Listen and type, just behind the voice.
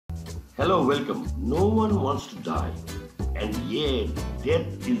Hello, welcome. No one wants to die, and yet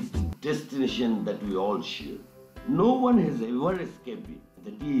death is the destination that we all share. No one has ever escaped it.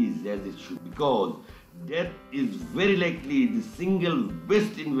 That is as it should, because death is very likely the single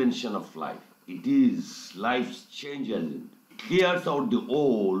best invention of life. It is life's change agent. It clears out the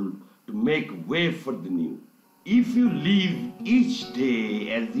old to make way for the new. If you live each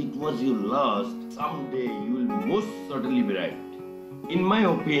day as it was your last, someday you will most certainly be right. In my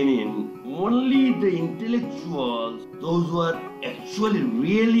opinion, only the intellectuals, those who are actually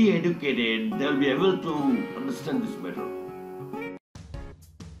really educated, they will be able to understand this matter.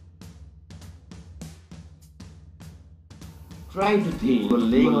 Try to think you are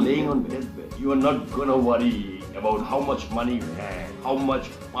laying on deathbed. You are not gonna worry about how much money you had, how much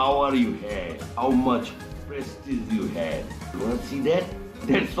power you had, how much prestige you had. You wanna see that?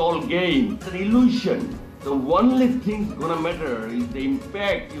 That's all game. It's an illusion. The only thing gonna matter is the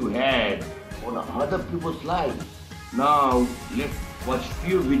impact you had on other people's lives. Now, let's watch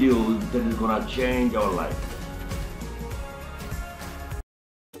few videos that is gonna change our life.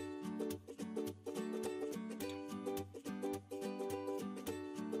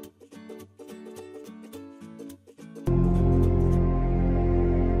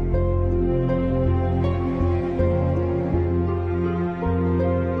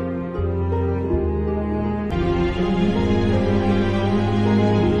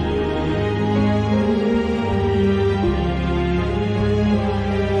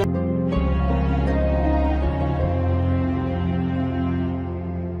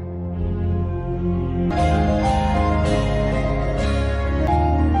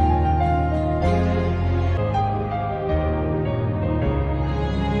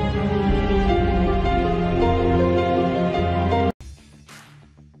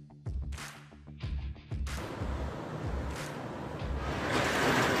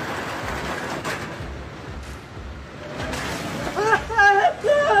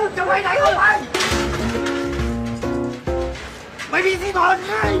 Mày này không mày? Mày bị gì hồn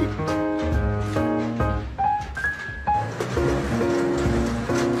ngay?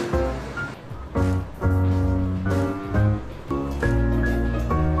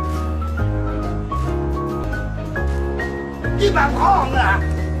 Cái bà con à?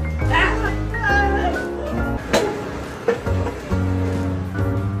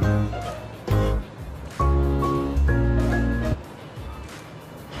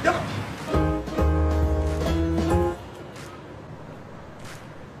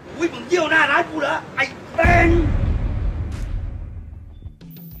 Ui,มึงเยี่ยวหน้าร้านกูเหรอไอ้เป็น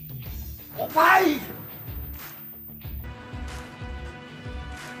ออกไป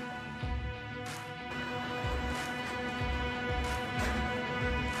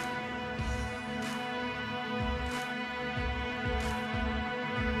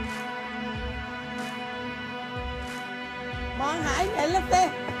มองหายเห็นแล้วสิ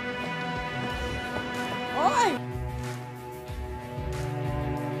โอ้ย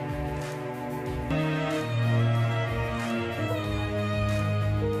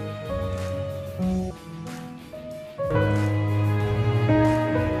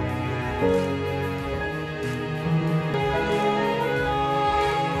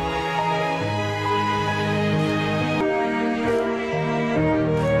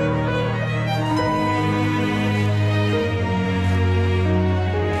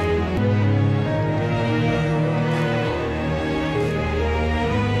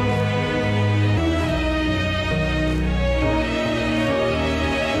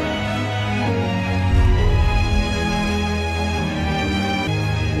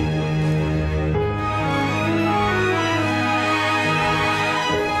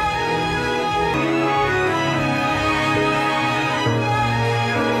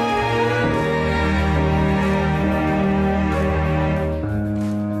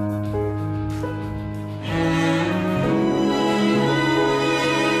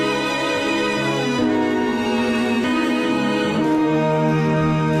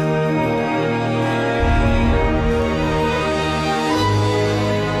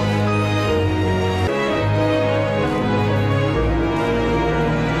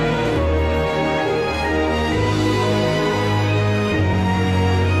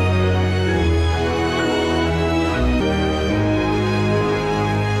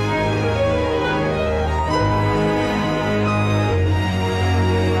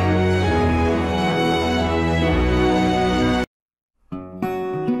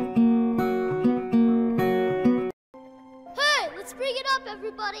Let's bring it up,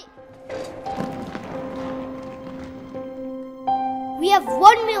 everybody. We have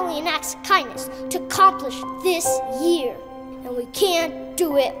 1 million acts of kindness to accomplish this year, and we can't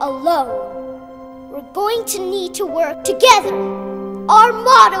do it alone. We're going to need to work together. Our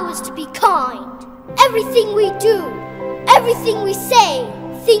motto is to be kind. Everything we do, everything we say,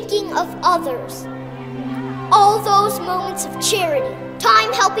 thinking of others. All those moments of charity,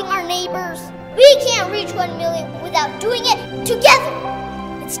 time helping our neighbors. We can't reach 1 million without doing it together.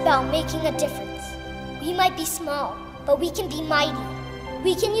 It's about making a difference. We might be small, but we can be mighty.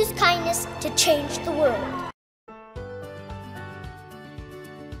 We can use kindness to change the world.